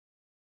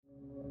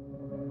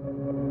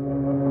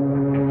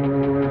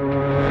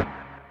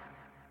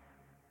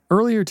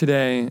Earlier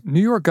today,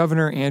 New York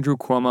Governor Andrew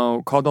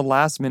Cuomo called a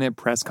last-minute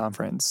press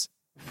conference.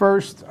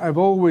 First, I've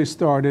always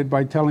started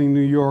by telling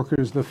New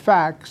Yorkers the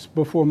facts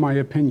before my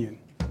opinion.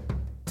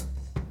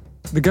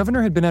 The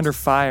governor had been under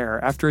fire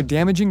after a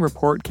damaging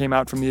report came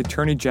out from the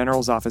Attorney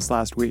General's office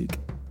last week.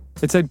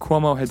 It said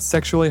Cuomo had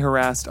sexually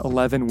harassed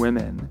 11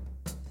 women.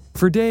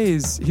 For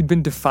days, he'd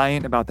been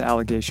defiant about the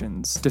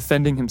allegations,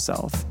 defending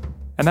himself.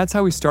 And that's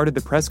how he started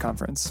the press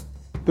conference.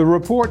 The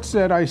report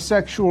said I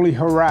sexually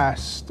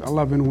harassed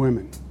 11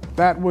 women.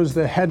 That was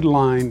the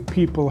headline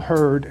people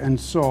heard and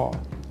saw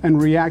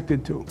and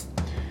reacted to.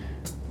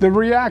 The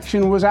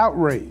reaction was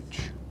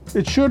outrage.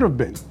 It should have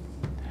been.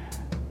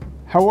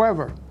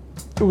 However,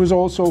 it was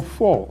also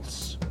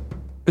false.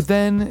 But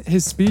then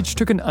his speech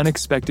took an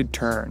unexpected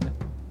turn.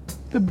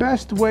 The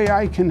best way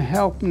I can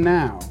help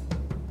now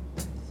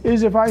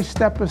is if I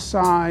step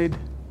aside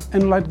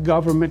and let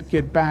government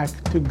get back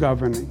to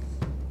governing.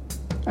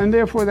 And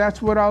therefore,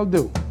 that's what I'll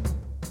do.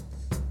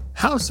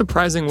 How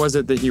surprising was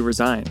it that he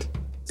resigned?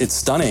 It's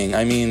stunning.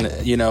 I mean,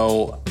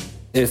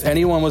 if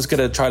anyone was going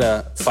to try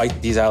to fight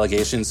these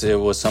allegations, it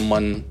was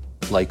someone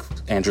like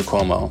Andrew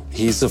Cuomo.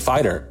 He's a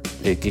fighter.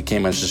 It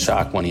came as a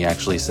shock when he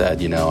actually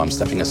said, I'm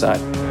stepping aside.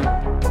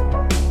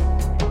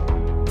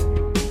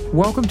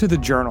 Welcome to The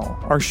Journal,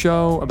 our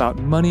show about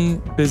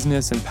money,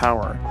 business, and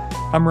power.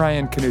 I'm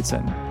Ryan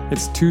Knutson.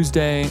 It's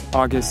Tuesday,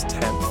 August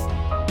 10th.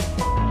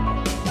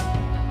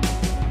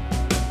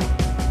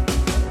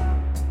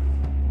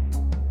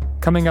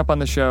 Coming up on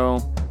the show,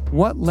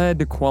 what led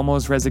to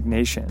Cuomo's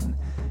resignation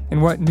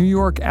and what New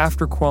York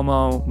after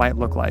Cuomo might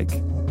look like.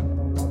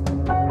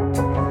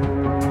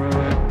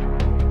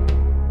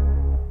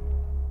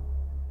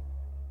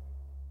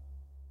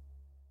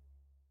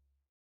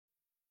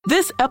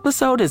 This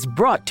episode is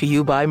brought to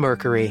you by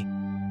Mercury.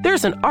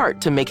 There's an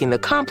art to making the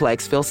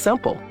complex feel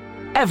simple.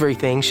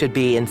 Everything should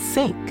be in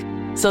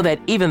sync so that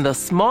even the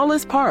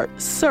smallest part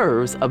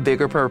serves a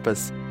bigger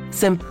purpose.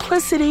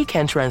 Simplicity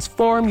can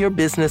transform your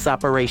business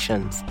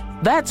operations.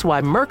 That's why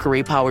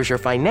Mercury powers your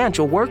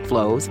financial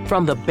workflows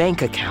from the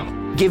bank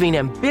account, giving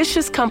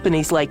ambitious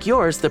companies like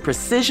yours the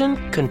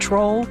precision,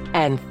 control,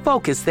 and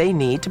focus they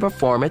need to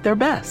perform at their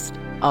best.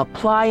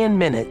 Apply in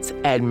minutes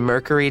at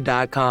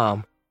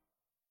Mercury.com.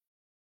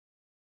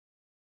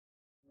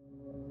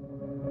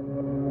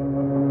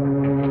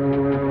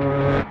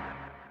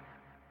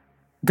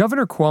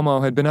 Governor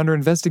Cuomo had been under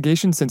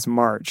investigation since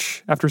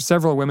March after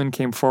several women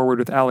came forward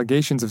with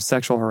allegations of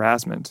sexual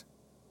harassment.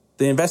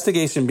 The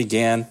investigation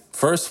began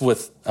first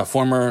with a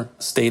former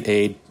state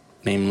aide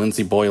named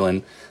Lindsay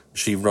Boylan.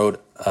 She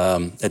wrote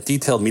a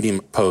detailed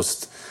Medium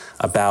post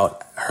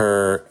about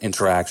her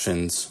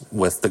interactions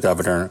with the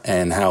governor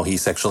and how he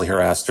sexually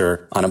harassed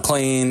her on a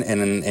plane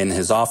and in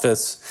his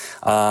office.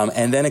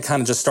 And then it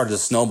kind of just started to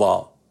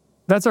snowball.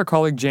 That's our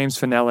colleague James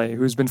Fanelli,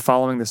 who's been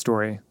following the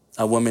story.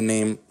 A woman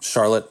named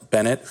Charlotte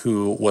Bennett,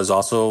 who was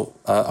also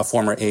a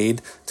former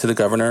aide to the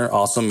governor,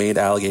 also made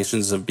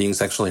allegations of being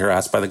sexually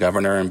harassed by the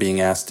governor and being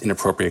asked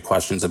inappropriate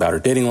questions about her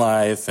dating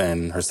life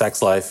and her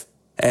sex life.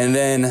 And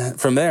then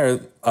from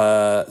there,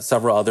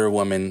 several other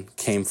women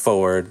came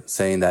forward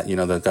saying that,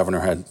 the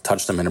governor had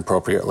touched them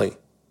inappropriately.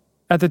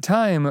 At the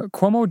time,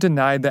 Cuomo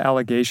denied the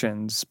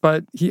allegations,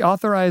 but he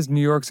authorized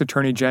New York's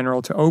Attorney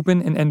General to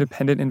open an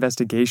independent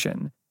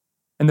investigation.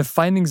 And the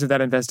findings of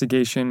that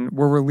investigation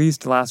were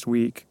released last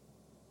week.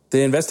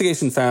 The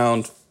investigation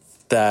found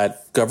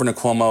that Governor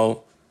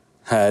Cuomo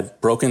had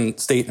broken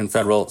state and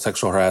federal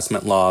sexual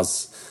harassment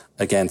laws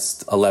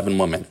against 11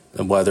 women,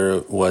 whether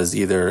it was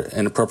either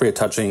inappropriate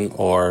touching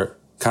or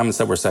comments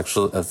that were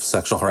of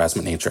sexual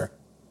harassment nature.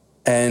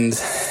 And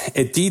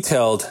it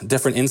detailed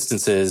different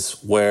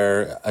instances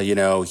where,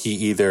 he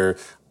either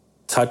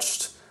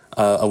touched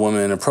a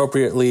woman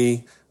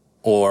inappropriately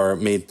or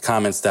made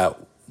comments that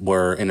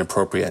were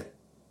inappropriate.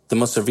 The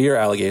most severe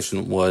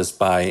allegation was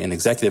by an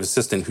executive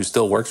assistant who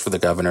still works for the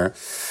governor,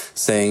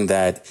 saying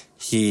that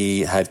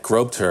he had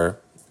groped her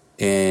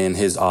in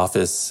his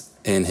office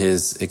in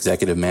his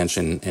executive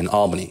mansion in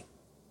Albany.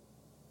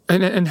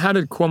 And how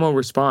did Cuomo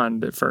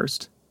respond at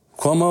first?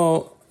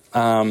 Cuomo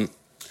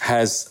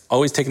has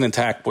always taken the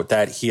tack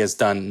that he has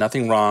done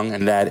nothing wrong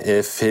and that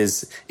if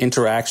his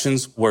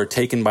interactions were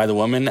taken by the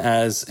woman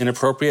as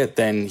inappropriate,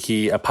 then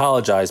he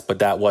apologized, but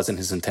that wasn't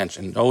his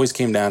intention. It always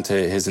came down to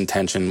his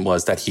intention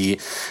was that he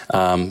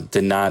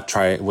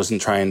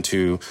wasn't trying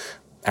to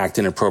act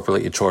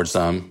inappropriately towards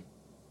them.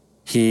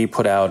 He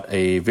put out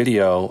a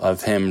video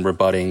of him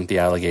rebutting the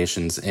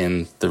allegations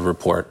in the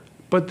report.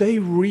 But they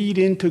read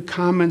into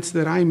comments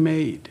that I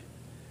made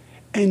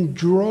and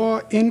draw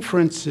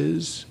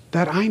inferences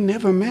that I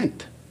never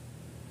meant.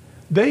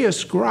 They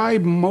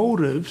ascribe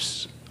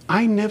motives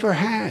I never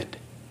had.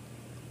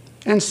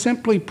 And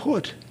simply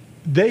put,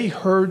 they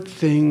heard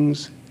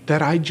things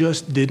that I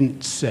just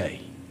didn't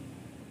say.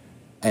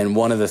 And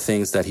one of the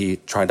things that he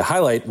tried to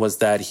highlight was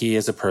that he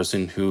is a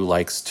person who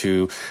likes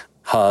to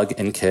hug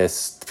and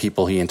kiss the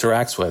people he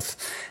interacts with.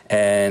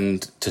 And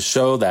to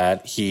show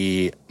that,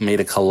 he made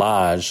a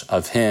collage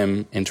of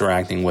him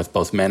interacting with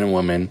both men and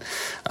women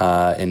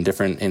in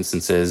different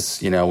instances,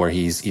 where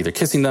he's either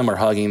kissing them or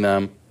hugging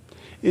them.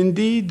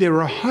 Indeed,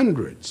 there are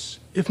hundreds,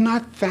 if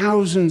not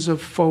thousands,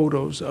 of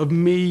photos of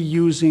me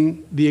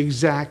using the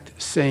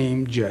exact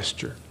same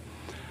gesture.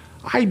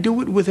 I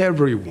do it with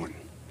everyone,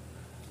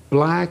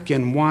 black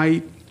and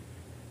white,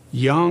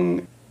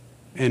 young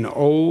and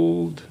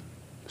old,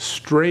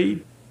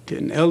 straight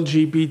and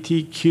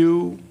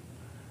LGBTQ,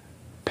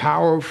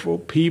 powerful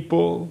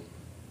people,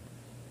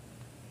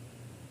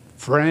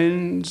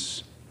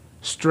 friends,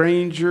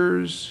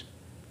 strangers,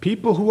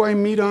 people who I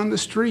meet on the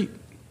street.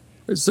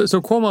 So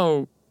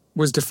Cuomo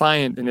was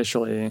defiant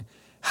initially.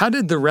 How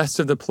did the rest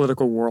of the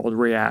political world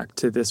react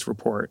to this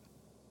report?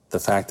 The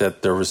fact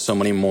that there was so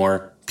many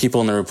more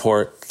people in the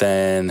report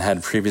than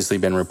had previously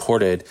been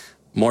reported,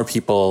 more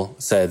people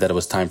said that it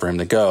was time for him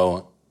to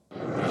go.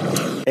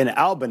 In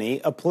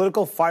Albany, a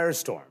political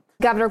firestorm.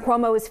 Governor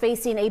Cuomo is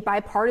facing a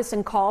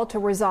bipartisan call to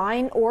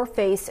resign or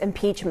face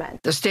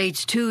impeachment. The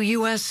state's two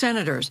U.S.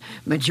 senators,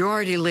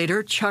 Majority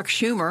Leader Chuck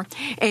Schumer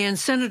and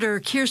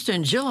Senator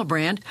Kirsten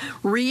Gillibrand,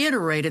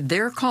 reiterated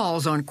their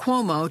calls on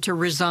Cuomo to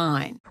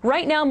resign.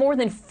 Right now, more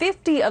than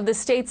 50 of the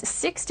state's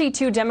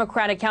 62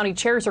 Democratic county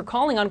chairs are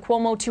calling on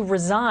Cuomo to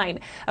resign.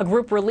 A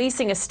group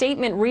releasing a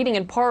statement reading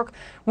in part,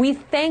 "We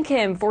thank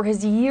him for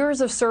his years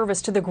of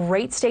service to the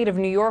great state of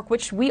New York,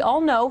 which we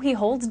all know he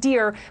holds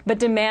dear, but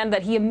demand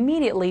that he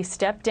immediately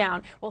step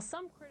down." Well,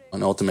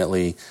 and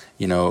ultimately,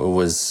 it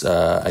was,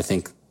 I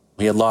think,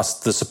 he had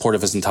lost the support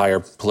of his entire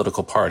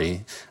political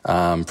party.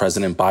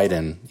 President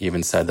Biden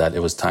even said that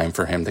it was time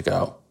for him to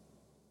go.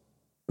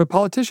 But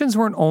politicians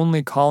weren't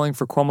only calling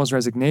for Cuomo's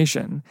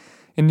resignation.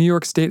 In New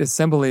York State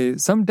Assembly,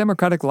 some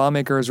Democratic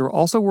lawmakers were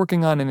also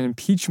working on an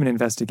impeachment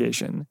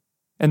investigation.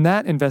 And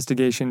that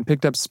investigation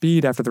picked up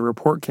speed after the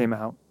report came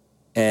out.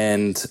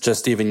 And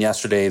just even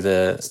yesterday,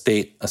 the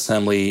state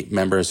assembly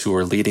members who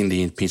were leading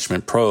the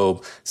impeachment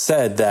probe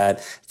said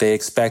that they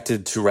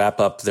expected to wrap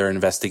up their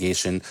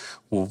investigation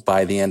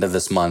by the end of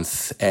this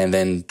month and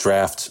then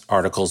draft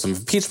articles of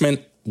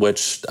impeachment,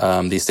 which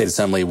the state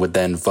assembly would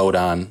then vote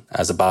on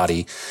as a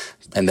body.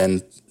 And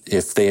then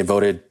if they had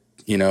voted,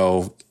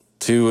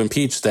 to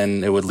impeach,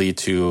 then it would lead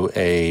to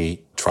a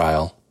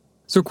trial.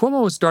 So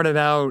Cuomo started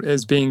out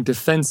as being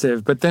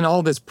defensive, but then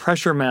all this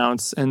pressure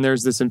mounts and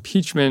there's this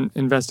impeachment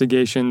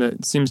investigation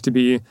that seems to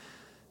be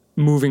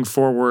moving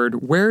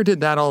forward. Where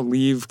did that all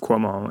leave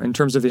Cuomo in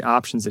terms of the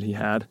options that he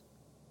had?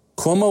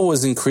 Cuomo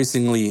was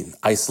increasingly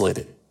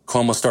isolated.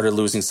 Cuomo started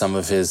losing some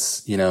of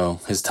his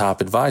top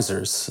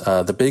advisors.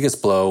 The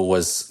biggest blow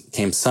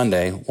came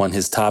Sunday when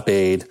his top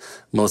aide,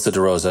 Melissa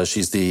DeRosa,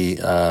 she's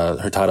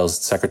her title is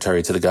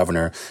secretary to the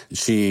governor,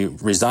 she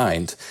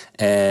resigned.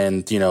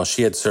 And,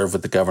 she had served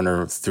with the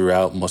governor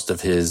throughout most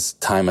of his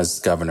time as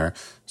governor.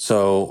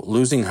 So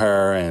losing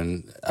her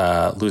and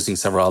losing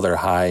several other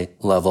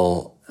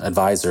high-level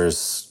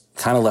advisors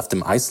kind of left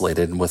him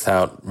isolated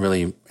without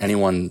really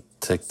anyone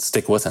to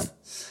stick with him.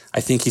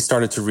 I think he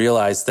started to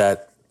realize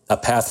that a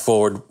path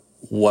forward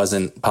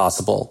wasn't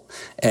possible.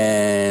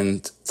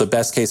 And the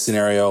best case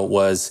scenario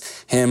was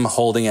him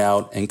holding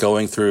out and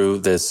going through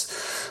this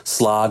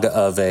slog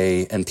of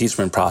a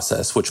impeachment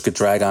process, which could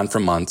drag on for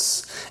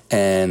months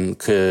and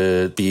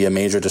could be a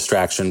major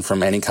distraction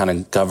from any kind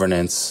of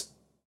governance.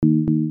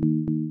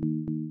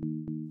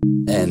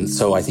 And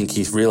so I think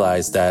he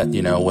realized that,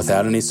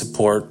 without any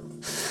support,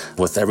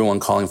 with everyone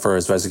calling for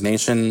his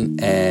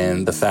resignation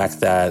and the fact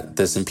that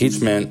this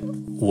impeachment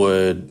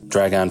would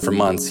drag on for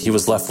months, he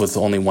was left with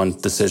only one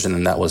decision,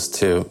 and that was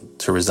to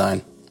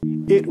resign.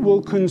 It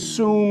will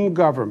consume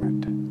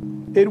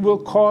government. It will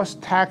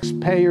cost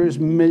taxpayers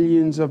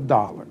millions of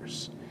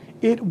dollars.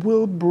 It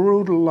will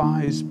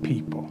brutalize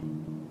people.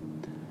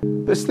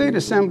 The State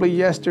Assembly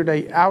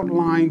yesterday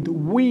outlined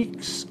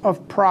weeks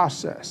of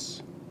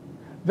process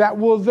that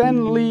will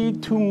then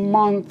lead to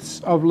months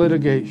of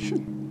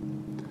litigation.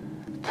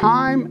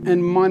 Time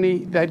and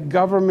money that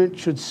government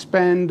should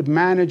spend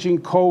managing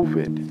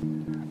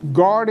COVID,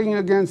 guarding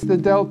against the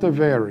Delta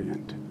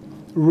variant,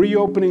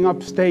 reopening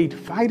upstate,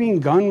 fighting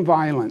gun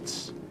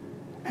violence,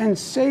 and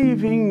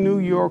saving New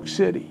York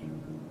City.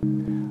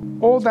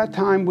 All that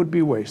time would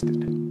be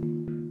wasted.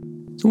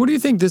 So what do you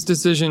think this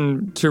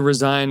decision to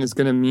resign is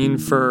going to mean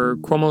for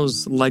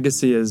Cuomo's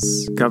legacy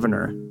as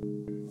governor?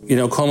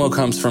 Cuomo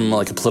comes from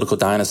a political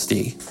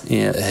dynasty.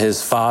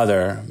 His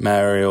father,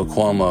 Mario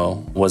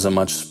Cuomo, was a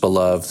much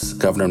beloved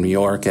governor of New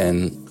York,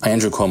 and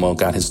Andrew Cuomo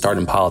got his start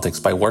in politics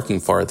by working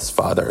for his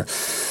father.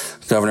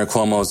 Governor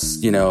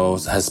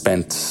Cuomo's, has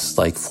spent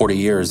 40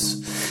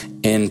 years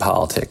in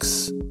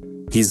politics.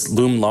 He's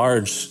loomed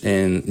large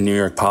in New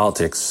York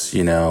politics,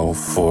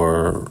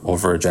 for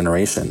over a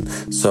generation.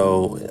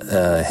 So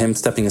him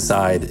stepping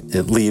aside,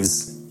 it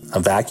leaves a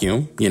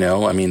vacuum,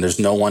 there's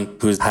no one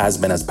who has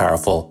been as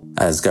powerful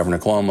as Governor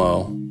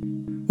Cuomo.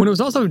 when it was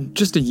also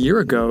just a year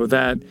ago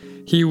that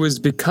he was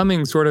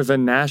becoming sort of a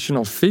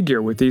national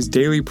figure with these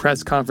daily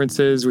press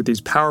conferences, with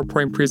these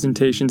PowerPoint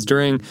presentations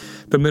during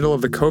the middle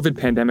of the COVID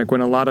pandemic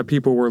when a lot of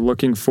people were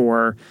looking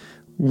for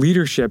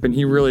leadership, and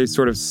he really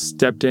sort of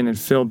stepped in and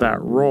filled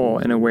that role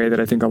in a way that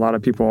I think a lot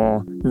of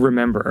people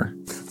remember.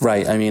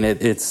 Right. I mean,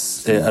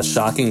 it's a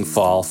shocking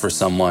fall for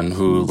someone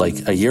who,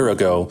 like a year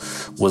ago,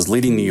 was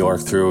leading New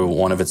York through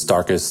one of its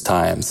darkest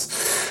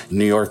times.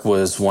 New York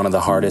was one of the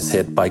hardest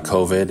hit by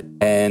COVID,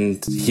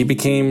 and he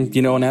became,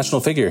 a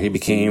national figure. He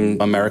became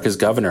America's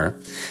governor,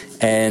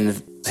 and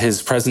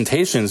his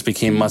presentations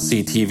became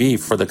must-see TV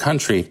for the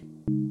country.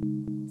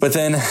 But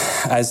then,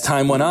 as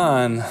time went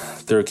on,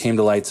 there came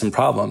to light some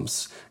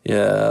problems.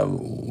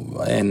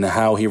 And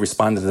how he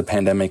responded to the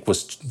pandemic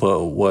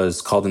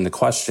was called into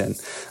question.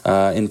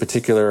 In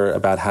particular,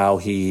 about how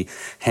he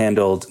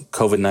handled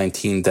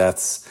COVID-19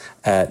 deaths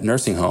at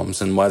nursing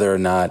homes and whether or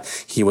not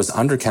he was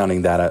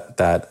undercounting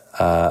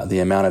the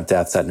amount of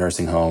deaths at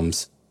nursing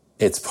homes.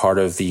 It's part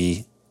of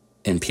the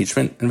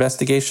impeachment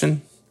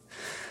investigation,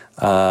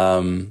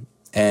 and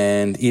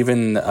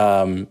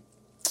even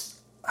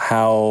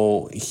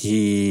how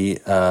he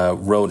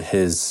wrote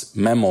his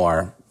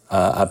memoir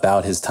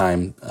about his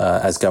time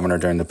as governor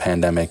during the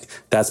pandemic.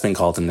 That's been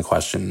called into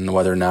question,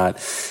 whether or not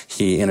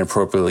he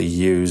inappropriately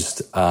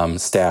used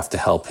staff to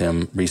help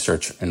him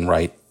research and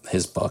write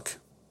his book.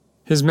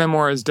 His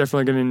memoir is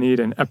definitely going to need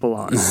an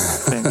epilogue, I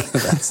think.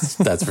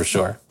 That's for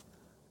sure.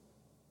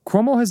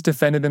 Cuomo has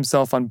defended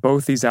himself on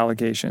both these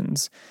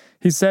allegations.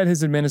 He said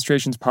his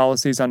administration's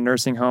policies on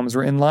nursing homes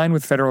were in line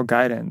with federal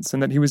guidance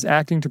and that he was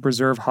acting to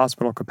preserve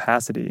hospital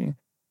capacity.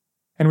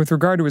 And with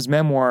regard to his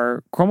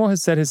memoir, Cuomo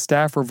has said his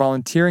staff were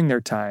volunteering their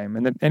time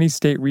and that any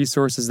state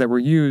resources that were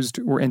used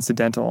were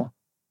incidental.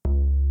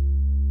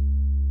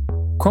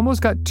 Cuomo's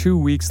got 2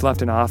 weeks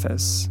left in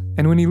office,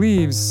 and when he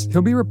leaves,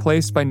 he'll be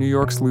replaced by New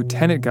York's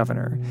Lieutenant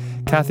Governor,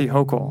 Kathy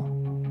Hochul.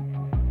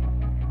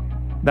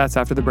 That's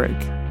after the break.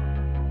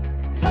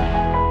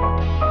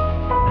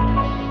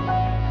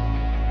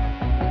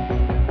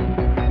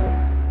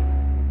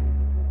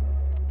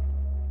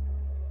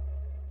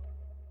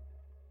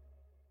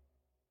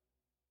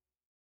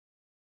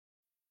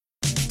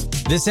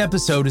 This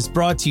episode is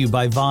brought to you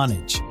by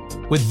Vonage.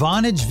 With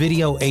Vonage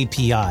Video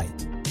API,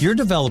 your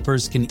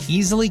developers can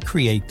easily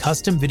create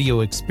custom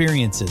video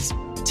experiences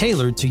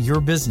tailored to your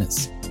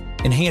business.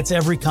 Enhance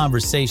every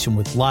conversation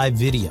with live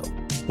video,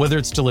 whether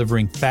it's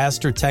delivering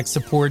faster tech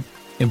support,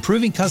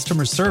 improving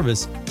customer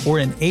service, or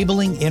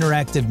enabling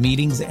interactive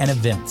meetings and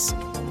events.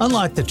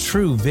 Unlock the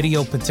true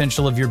video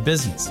potential of your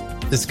business.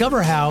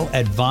 Discover how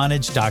at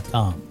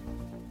Vonage.com.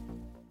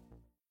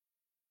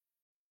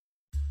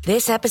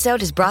 This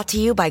episode is brought to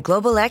you by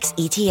Global X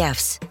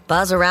ETFs.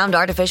 Buzz around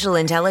artificial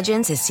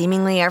intelligence is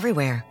seemingly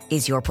everywhere.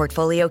 Is your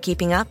portfolio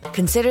keeping up?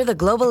 Consider the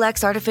Global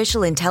X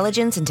Artificial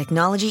Intelligence and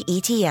Technology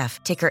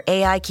ETF, ticker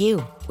AIQ,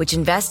 which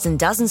invests in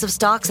dozens of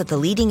stocks at the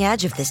leading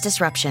edge of this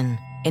disruption.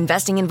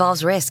 Investing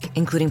involves risk,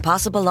 including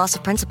possible loss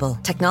of principal.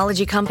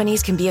 Technology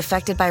companies can be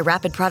affected by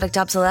rapid product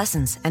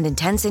obsolescence and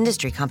intense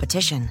industry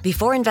competition.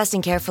 Before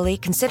investing carefully,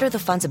 consider the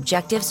fund's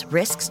objectives,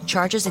 risks,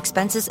 charges,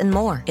 expenses, and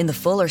more in the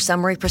full or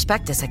summary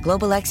prospectus at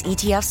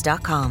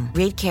globalxetfs.com.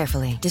 Read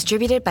carefully.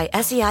 Distributed by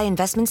SEI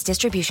Investments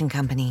Distribution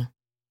Company.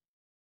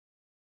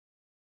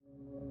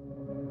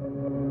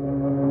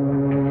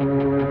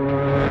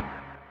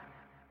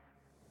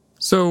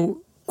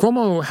 So,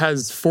 Cuomo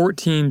has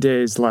 14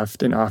 days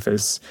left in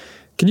office.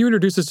 Can you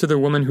introduce us to the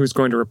woman who's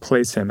going to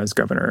replace him as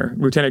governor,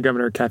 Lieutenant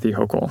Governor Kathy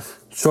Hochul?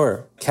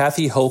 Sure.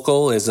 Kathy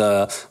Hochul is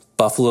a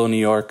Buffalo, New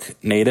York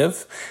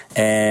native,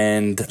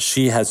 and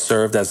she has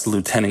served as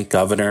lieutenant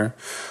governor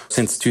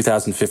since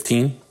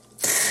 2015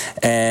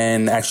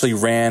 and actually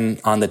ran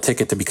on the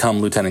ticket to become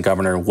lieutenant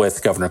governor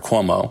with Governor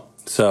Cuomo.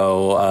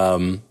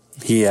 So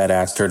he had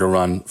asked her to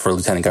run for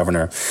lieutenant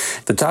governor.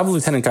 The job of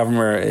lieutenant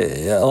governor,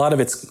 a lot of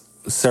it's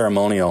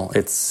ceremonial.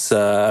 It's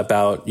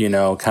about,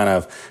 kind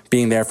of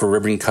being there for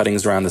ribbon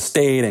cuttings around the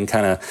state and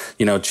kind of,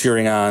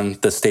 cheering on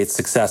the state's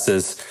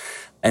successes.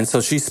 And so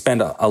she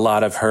spent a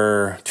lot of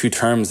her 2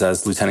 terms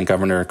as lieutenant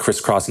governor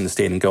crisscrossing the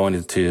state and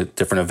going to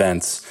different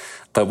events,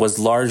 but was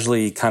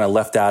largely kind of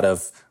left out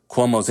of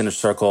Cuomo's inner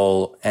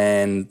circle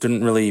and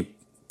didn't really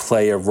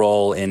play a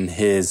role in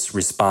his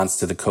response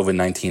to the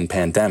COVID-19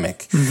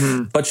 pandemic.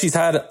 Mm-hmm. But she's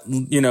had, a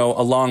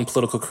long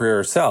political career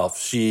herself.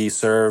 She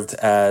served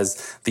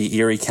as the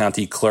Erie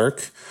County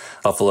clerk.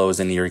 Buffalo is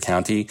in Erie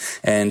County.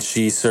 And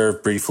she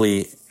served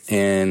briefly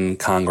in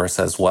Congress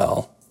as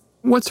well.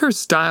 What's her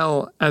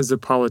style as a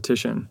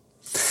politician?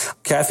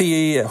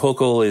 Kathy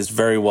Hochul is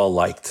very well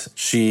liked.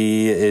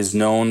 She is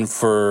known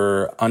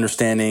for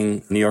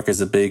understanding New York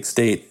is a big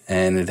state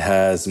and it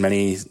has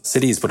many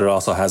cities, but it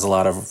also has a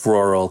lot of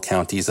rural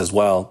counties as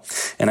well.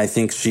 And I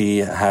think she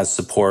has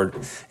support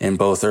in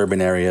both urban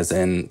areas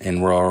and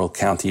in rural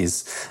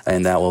counties,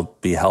 and that will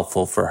be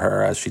helpful for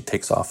her as she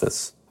takes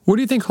office. What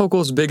do you think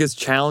Hochul's biggest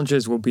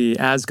challenges will be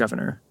as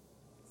governor?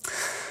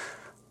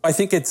 I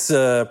think it's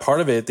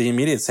part of it. The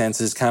immediate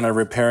sense is kind of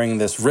repairing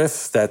this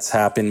rift that's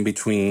happened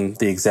between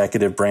the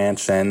executive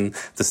branch and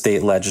the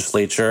state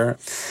legislature.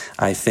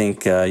 I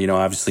think,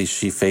 obviously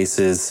she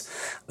faces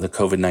the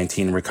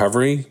COVID-19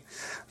 recovery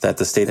that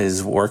the state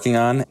is working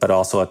on, but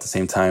also at the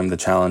same time, the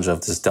challenge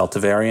of this Delta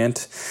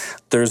variant.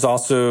 There's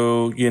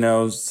also,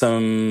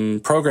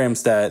 some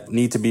programs that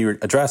need to be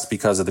addressed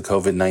because of the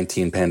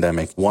COVID-19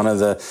 pandemic. One of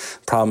the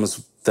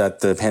problems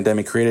that the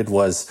pandemic created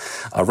was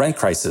a rent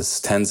crisis.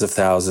 Tens of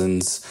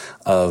thousands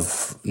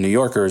of New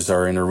Yorkers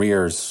are in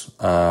arrears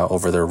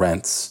over their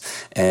rents.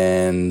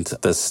 And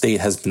the state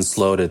has been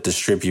slow to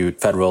distribute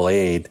federal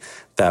aid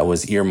that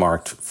was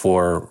earmarked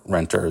for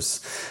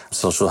renters.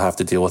 So she'll have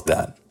to deal with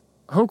that.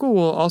 Hochul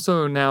will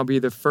also now be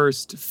the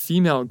first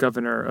female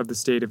governor of the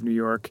state of New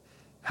York.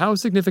 How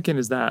significant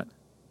is that?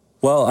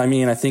 Well,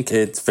 I think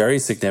it's very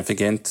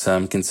significant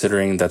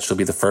considering that she'll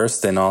be the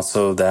first, and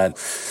also that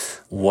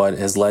what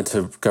has led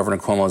to Governor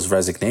Cuomo's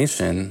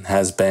resignation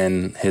has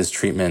been his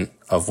treatment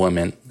of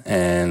women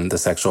and the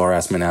sexual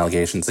harassment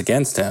allegations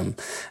against him.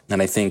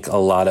 And I think a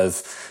lot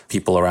of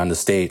people around the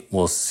state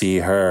will see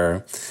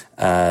her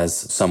as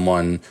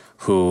someone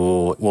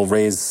who will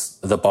raise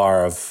the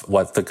bar of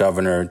what the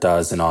governor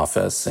does in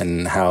office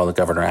and how the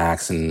governor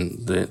acts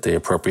and the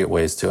appropriate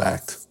ways to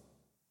act.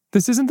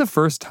 This isn't the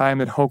first time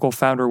that Hochul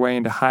found her way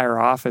into higher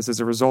office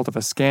as a result of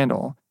a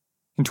scandal.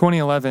 In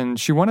 2011,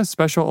 she won a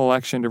special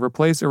election to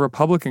replace a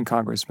Republican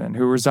congressman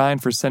who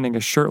resigned for sending a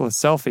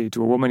shirtless selfie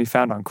to a woman he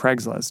found on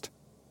Craigslist.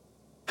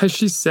 Has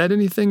she said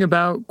anything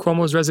about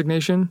Cuomo's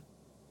resignation?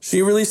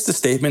 She released a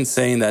statement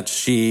saying that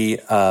she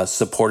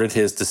supported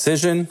his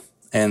decision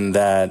and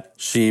that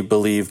she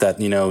believed that,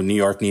 New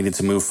York needed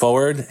to move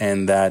forward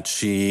and that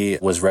she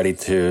was ready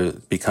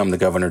to become the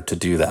governor to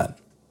do that.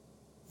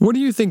 What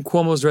do you think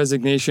Cuomo's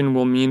resignation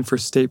will mean for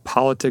state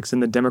politics in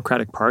the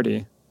Democratic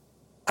Party?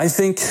 I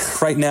think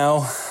right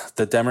now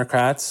the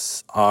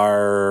Democrats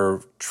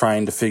are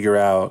trying to figure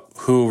out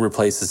who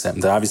replaces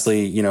him.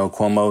 Obviously,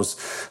 Cuomo's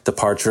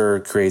departure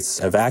creates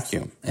a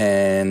vacuum.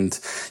 And,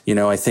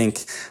 I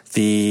think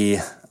the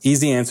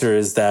easy answer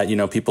is that,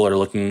 people are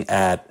looking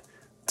at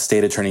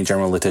State Attorney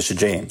General Letitia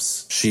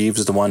James. She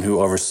was the one who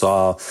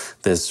oversaw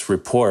this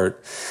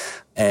report,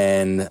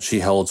 and she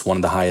holds one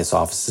of the highest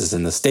offices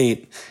in the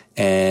state.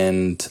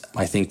 And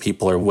I think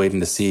people are waiting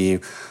to see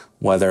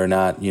whether or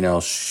not,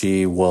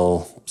 she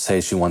will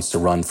say she wants to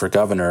run for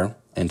governor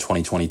in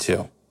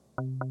 2022.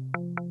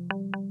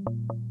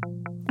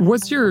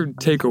 What's your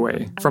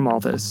takeaway from all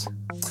this?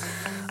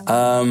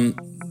 The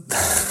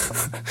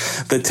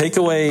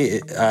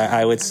takeaway,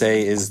 I would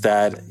say, is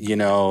that,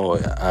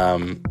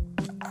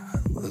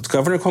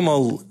 Governor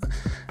Cuomo,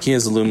 he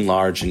has loomed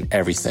large in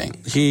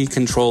everything. He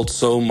controlled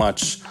so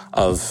much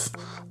of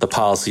the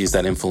policies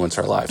that influence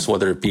our lives,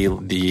 whether it be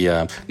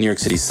the New York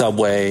City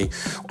subway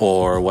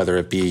or whether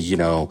it be,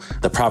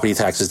 the property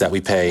taxes that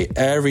we pay.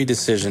 Every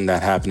decision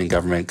that happened in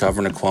government,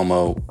 Governor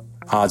Cuomo,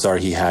 odds are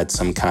he had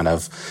some kind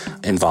of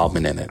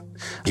involvement in it.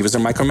 He was a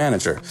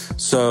micromanager.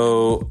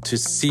 So to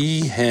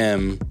see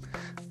him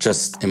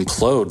just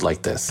implode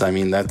like this,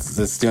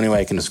 that's the only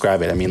way I can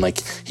describe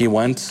it. He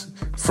went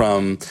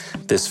from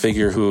this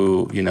figure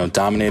who,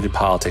 dominated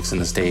politics in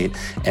the state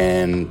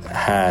and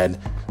had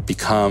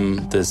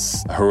become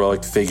this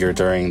heroic figure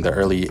during the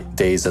early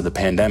days of the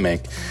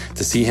pandemic,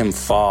 to see him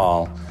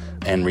fall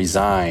and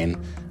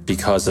resign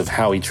because of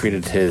how he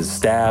treated his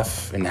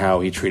staff and how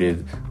he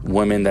treated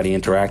women that he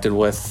interacted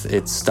with.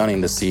 It's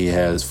stunning to see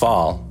his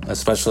fall,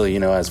 especially,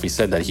 as we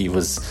said, that he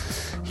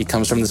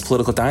comes from this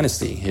political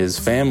dynasty. His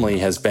family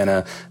has been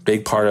a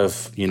big part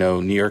of,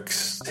 New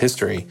York's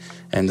history.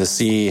 And to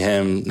see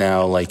him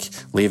now,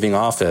 leaving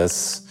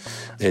office,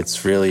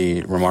 it's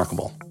really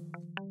remarkable.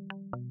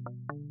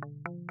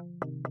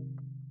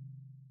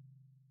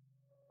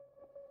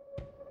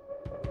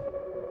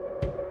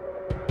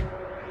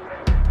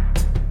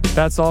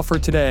 That's all for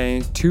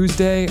today,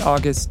 Tuesday,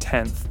 August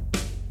 10th.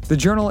 The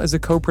Journal is a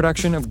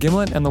co-production of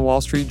Gimlet and The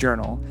Wall Street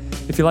Journal.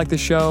 If you like the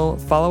show,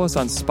 follow us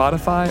on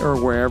Spotify or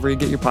wherever you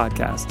get your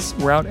podcasts.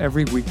 We're out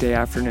every weekday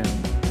afternoon.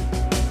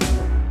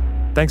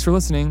 Thanks for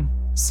listening.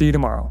 See you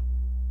tomorrow.